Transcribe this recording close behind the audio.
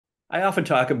I often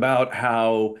talk about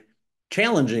how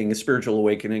challenging a spiritual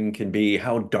awakening can be,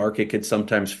 how dark it can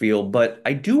sometimes feel, but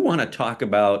I do want to talk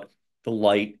about the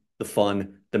light, the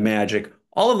fun, the magic,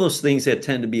 all of those things that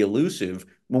tend to be elusive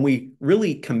when we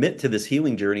really commit to this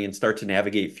healing journey and start to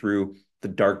navigate through the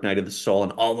dark night of the soul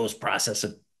and all those process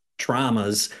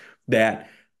traumas that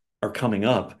are coming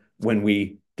up when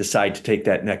we decide to take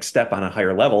that next step on a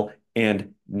higher level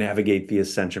and navigate the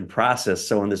ascension process.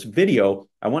 So in this video,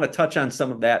 I want to touch on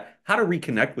some of that, how to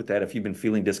reconnect with that if you've been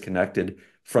feeling disconnected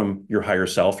from your higher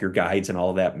self, your guides, and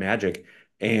all of that magic.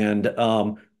 And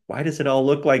why does it all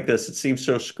look like this? It seems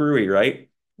so screwy, right?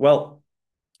 Well,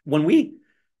 when we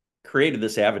created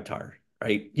this avatar,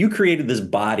 right? You created this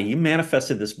body, you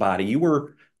manifested this body. You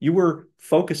were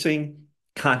focusing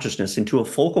consciousness into a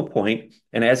focal point,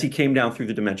 and as you came down through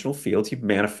the dimensional fields, you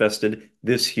manifested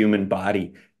this human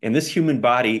body. And this human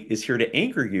body is here to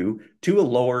anchor you to a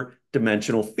lower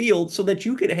dimensional field so that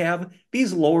you could have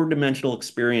these lower dimensional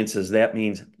experiences. That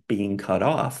means being cut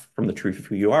off from the truth of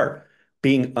who you are,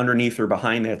 being underneath or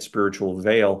behind that spiritual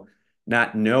veil,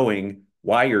 not knowing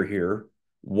why you're here,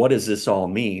 what does this all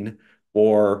mean?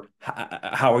 Or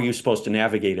how are you supposed to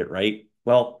navigate it, right?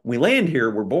 Well, we land here,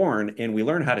 we're born, and we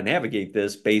learn how to navigate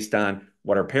this based on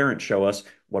what our parents show us,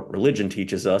 what religion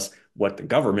teaches us, what the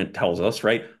government tells us,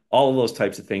 right? All of those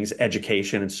types of things,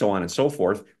 education, and so on and so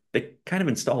forth. They kind of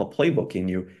install a playbook in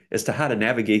you as to how to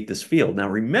navigate this field. Now,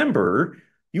 remember,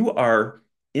 you are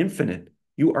infinite.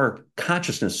 You are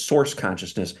consciousness, source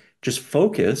consciousness, just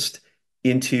focused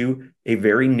into a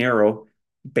very narrow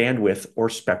bandwidth or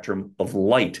spectrum of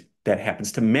light that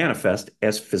happens to manifest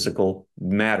as physical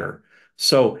matter.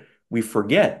 So we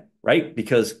forget, right?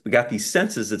 Because we got these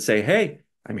senses that say, hey,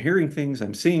 I'm hearing things,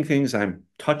 I'm seeing things, I'm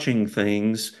touching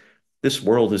things. This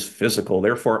world is physical,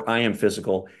 therefore I am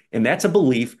physical. And that's a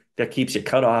belief that keeps you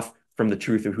cut off from the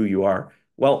truth of who you are.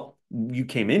 Well, you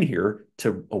came in here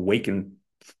to awaken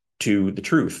to the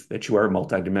truth that you are a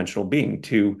multidimensional being,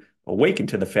 to awaken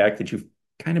to the fact that you've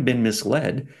kind of been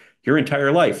misled your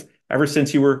entire life. Ever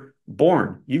since you were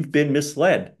born, you've been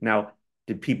misled. Now,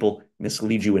 did people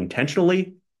mislead you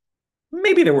intentionally?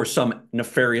 Maybe there were some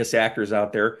nefarious actors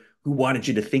out there who wanted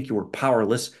you to think you were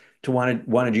powerless, to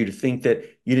wanted you to think that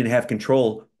you didn't have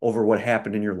control over what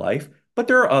happened in your life. But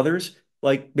there are others,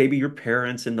 like maybe your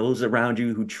parents and those around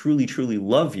you who truly, truly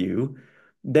love you,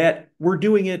 that were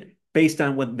doing it based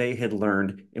on what they had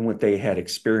learned and what they had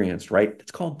experienced, right?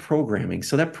 It's called programming.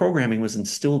 So that programming was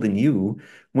instilled in you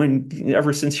when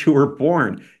ever since you were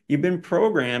born. You've been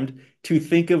programmed to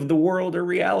think of the world or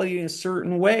reality in a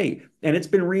certain way. And it's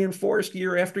been reinforced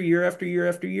year after year after year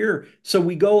after year. So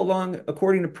we go along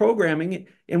according to programming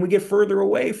and we get further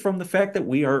away from the fact that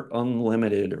we are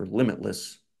unlimited or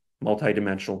limitless,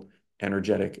 multidimensional,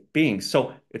 energetic beings.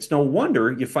 So it's no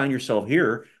wonder you find yourself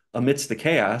here amidst the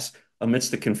chaos,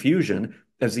 amidst the confusion,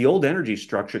 as the old energy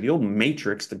structure, the old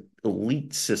matrix, the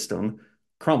elite system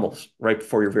crumbles right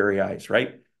before your very eyes,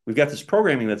 right? We've got this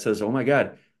programming that says, oh my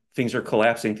God, things are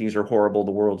collapsing, things are horrible,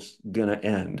 the world's gonna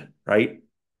end, right?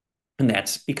 And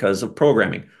that's because of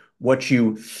programming. What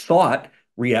you thought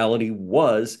reality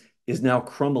was is now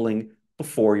crumbling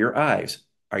before your eyes.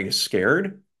 Are you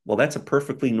scared? Well, that's a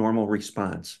perfectly normal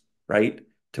response, right?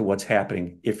 To what's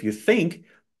happening. If you think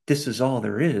this is all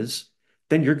there is,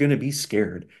 then you're going to be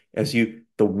scared as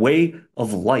the way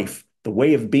of life, the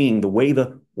way of being, the way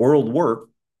the world works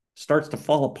starts to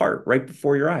fall apart right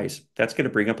before your eyes. That's going to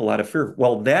bring up a lot of fear.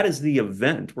 Well, that is the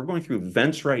event. We're going through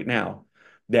events right now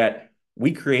that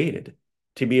we created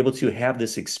to be able to have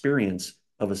this experience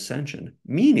of ascension,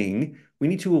 meaning we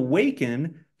need to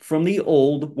awaken from the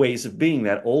old ways of being,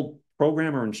 that old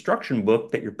program or instruction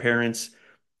book that your parents,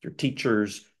 your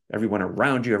teachers, everyone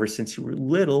around you ever since you were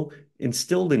little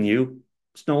instilled in you.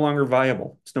 It's no longer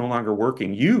viable. It's no longer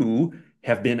working. You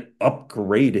have been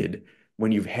upgraded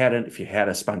when if you had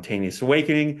a spontaneous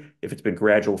awakening, if it's been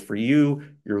gradual for you,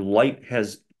 your light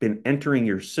has been entering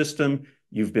your system,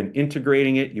 you've been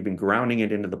integrating it, you've been grounding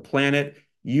it into the planet,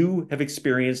 you have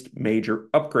experienced major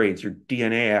upgrades, your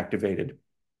DNA activated.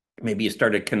 Maybe you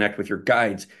started to connect with your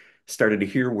guides, started to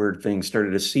hear weird things,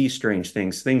 started to see strange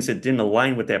things, things that didn't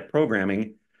align with that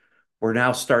programming were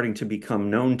now starting to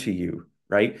become known to you,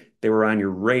 right? They were on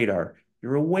your radar.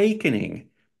 You're awakening.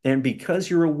 And because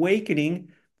you're awakening,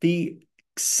 the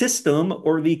system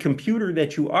or the computer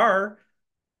that you are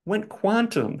went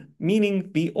quantum, meaning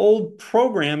the old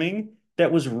programming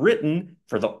that was written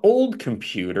for the old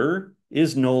computer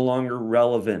is no longer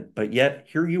relevant. But yet,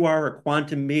 here you are, a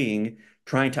quantum being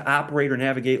trying to operate or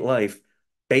navigate life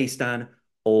based on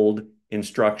old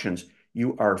instructions.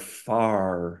 You are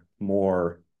far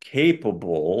more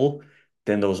capable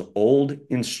than those old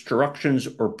instructions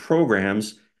or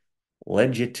programs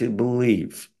led you to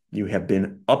believe. You have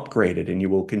been upgraded and you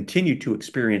will continue to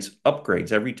experience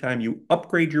upgrades. Every time you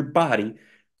upgrade your body,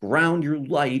 ground your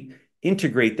light,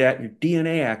 integrate that, your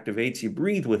DNA activates, you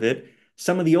breathe with it.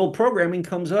 Some of the old programming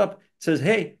comes up, says,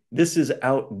 hey, this is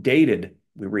outdated.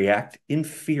 We react in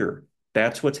fear.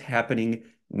 That's what's happening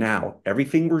now.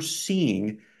 Everything we're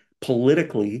seeing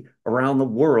politically around the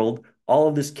world, all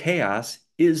of this chaos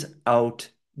is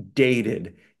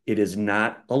outdated. It is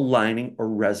not aligning or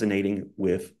resonating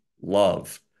with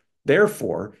love.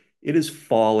 Therefore, it is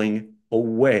falling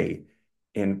away.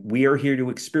 And we are here to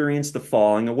experience the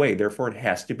falling away. Therefore, it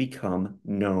has to become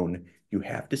known. You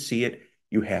have to see it.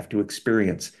 You have to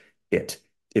experience it.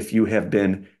 If you have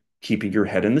been keeping your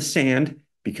head in the sand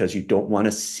because you don't want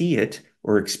to see it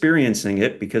or experiencing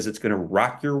it because it's going to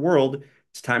rock your world,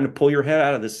 it's time to pull your head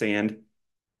out of the sand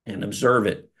and observe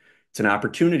it. It's an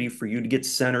opportunity for you to get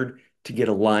centered, to get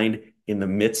aligned in the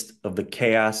midst of the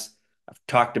chaos. I've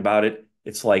talked about it.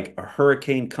 It's like a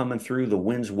hurricane coming through, the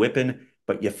wind's whipping,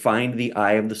 but you find the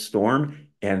eye of the storm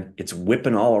and it's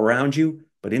whipping all around you.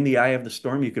 But in the eye of the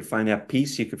storm, you could find that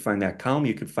peace, you could find that calm,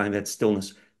 you could find that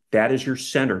stillness. That is your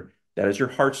center. That is your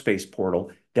heart space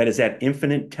portal. That is that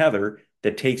infinite tether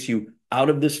that takes you out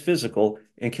of this physical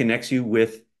and connects you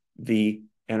with the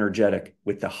energetic,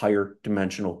 with the higher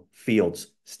dimensional fields.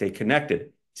 Stay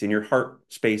connected. It's in your heart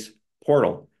space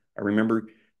portal. I remember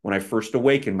when I first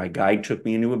awakened, my guide took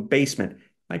me into a basement,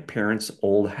 my parents'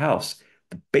 old house.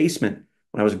 The basement,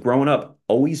 when I was growing up,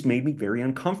 always made me very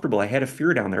uncomfortable. I had a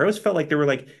fear down there. I always felt like there were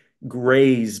like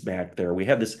grays back there. We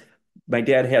had this, my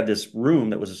dad had this room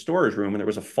that was a storage room, and there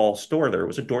was a false door there. It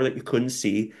was a door that you couldn't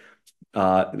see.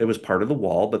 That was part of the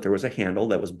wall, but there was a handle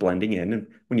that was blending in. And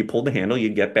when you pulled the handle,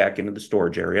 you'd get back into the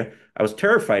storage area. I was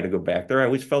terrified to go back there. I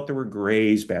always felt there were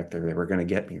grays back there that were going to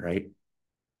get me, right?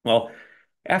 Well,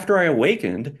 after I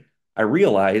awakened, I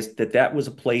realized that that was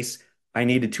a place I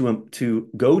needed to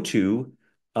go to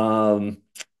um,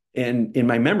 in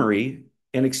my memory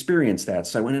and experience that.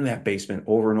 So I went in that basement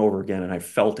over and over again, and I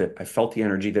felt it. I felt the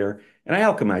energy there, and I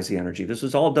alchemized the energy. This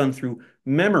was all done through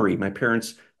memory. My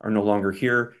parents are no longer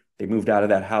here. They moved out of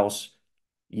that house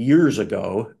years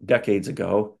ago, decades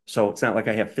ago. So it's not like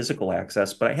I have physical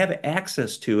access, but I have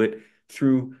access to it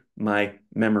through my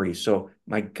memory. So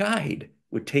my guide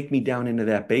would take me down into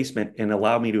that basement and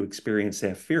allow me to experience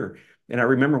that fear. And I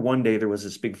remember one day there was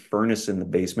this big furnace in the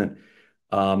basement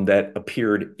that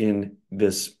appeared in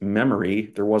this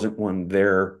memory. There wasn't one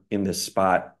there in this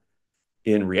spot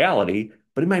in reality,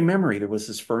 but in my memory, there was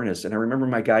this furnace. And I remember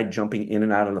my guide jumping in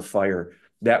and out of the fire.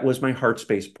 That was my heart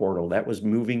space portal. That was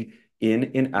moving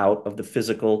in and out of the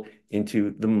physical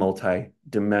into the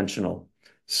multi-dimensional.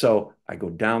 So I go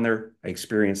down there, I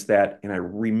experience that, and I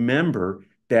remember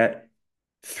that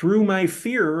through my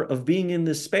fear of being in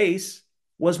this space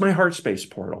was my heart space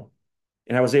portal.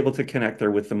 And I was able to connect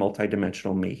there with the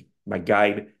multi-dimensional me. My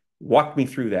guide walked me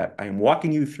through that. I am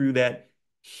walking you through that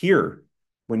here.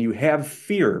 When you have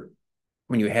fear,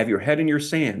 when you have your head in your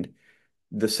sand,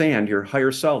 the sand, your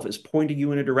higher self, is pointing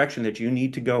you in a direction that you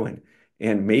need to go in.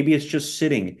 And maybe it's just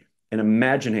sitting and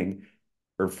imagining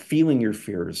or feeling your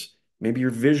fears. Maybe you're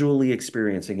visually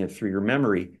experiencing it through your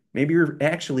memory. Maybe you're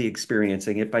actually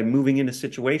experiencing it by moving into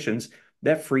situations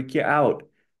that freak you out.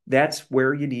 That's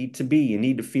where you need to be. You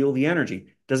need to feel the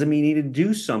energy. Doesn't mean you need to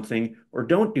do something or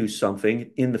don't do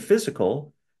something in the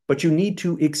physical, but you need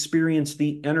to experience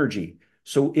the energy.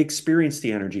 So experience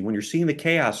the energy. When you're seeing the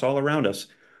chaos all around us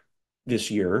this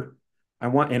year, I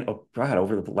want, and oh God,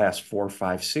 over the last 4,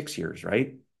 5, 6 years,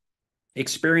 right?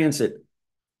 Experience it,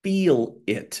 feel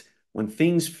it. When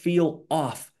things feel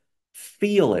off,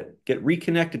 feel it. Get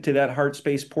reconnected to that heart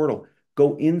space portal.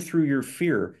 Go in through your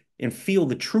fear and feel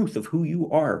the truth of who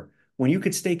you are. When you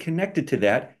could stay connected to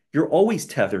that, you're always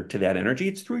tethered to that energy.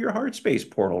 It's through your heart space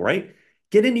portal, right?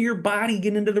 Get into your body,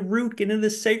 get into the root, get into the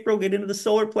sacral, get into the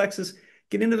solar plexus,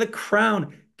 get into the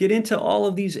crown, get into all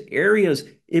of these areas.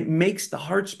 It makes the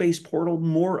heart space portal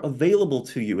more available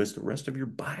to you as the rest of your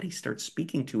body starts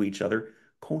speaking to each other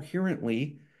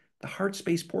coherently. The heart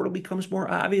space portal becomes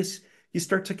more obvious. You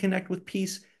start to connect with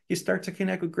peace. You start to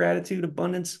connect with gratitude,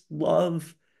 abundance,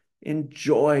 love, and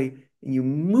joy. And you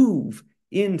move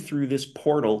in through this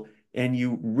portal and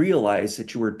you realize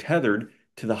that you are tethered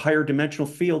to the higher dimensional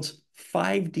fields,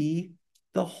 5D,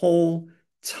 the whole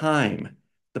time.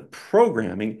 The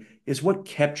programming is what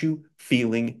kept you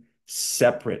feeling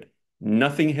separate.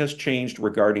 Nothing has changed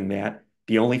regarding that.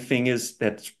 The only thing is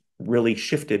that's really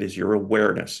shifted is your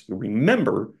awareness. You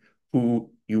remember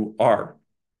who you are.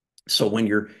 So when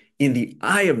you're in the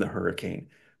eye of the hurricane,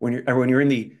 when you're in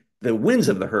the the winds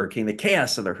of the hurricane, the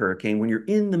chaos of the hurricane, when you're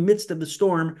in the midst of the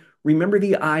storm, remember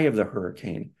the eye of the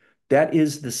hurricane. That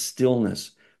is the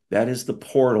stillness. That is the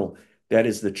portal. That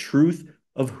is the truth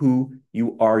of who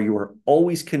you are. You are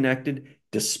always connected,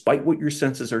 despite what your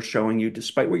senses are showing you,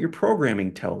 despite what your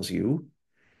programming tells you.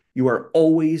 You are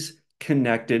always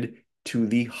connected to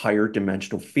the higher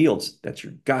dimensional fields. That's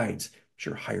your guides, it's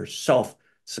your higher self,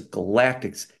 it's the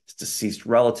galactics, it's deceased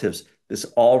relatives. This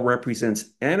all represents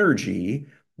energy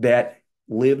that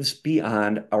lives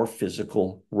beyond our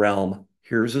physical realm.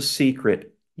 Here's a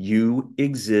secret: you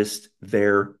exist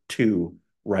there too,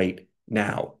 right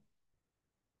now.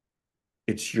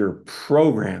 It's your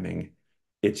programming,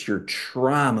 it's your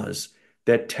traumas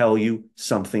that tell you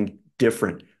something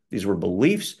different. These were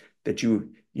beliefs that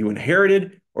you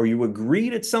inherited, or you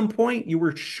agreed at some point, you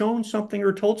were shown something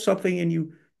or told something and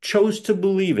you chose to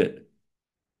believe it.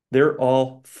 They're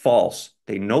all false.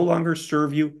 They no longer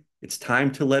serve you. It's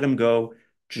time to let them go.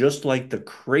 Just like the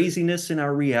craziness in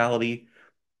our reality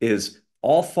is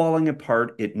all falling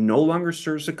apart. It no longer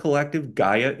serves the collective.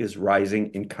 Gaia is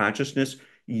rising in consciousness.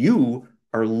 You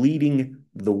are leading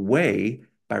the way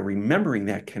by remembering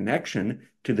that connection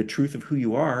to the truth of who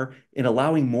you are and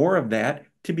allowing more of that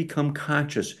to become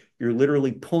conscious. You're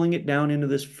literally pulling it down into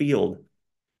this field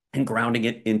and grounding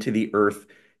it into the earth.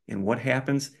 And what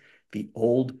happens? The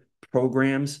old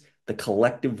programs, the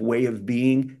collective way of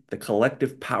being, the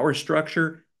collective power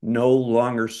structure no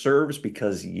longer serves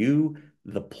because you,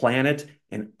 the planet,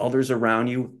 and others around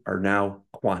you are now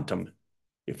quantum.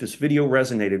 If this video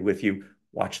resonated with you,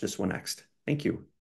 watch this one next. Thank you.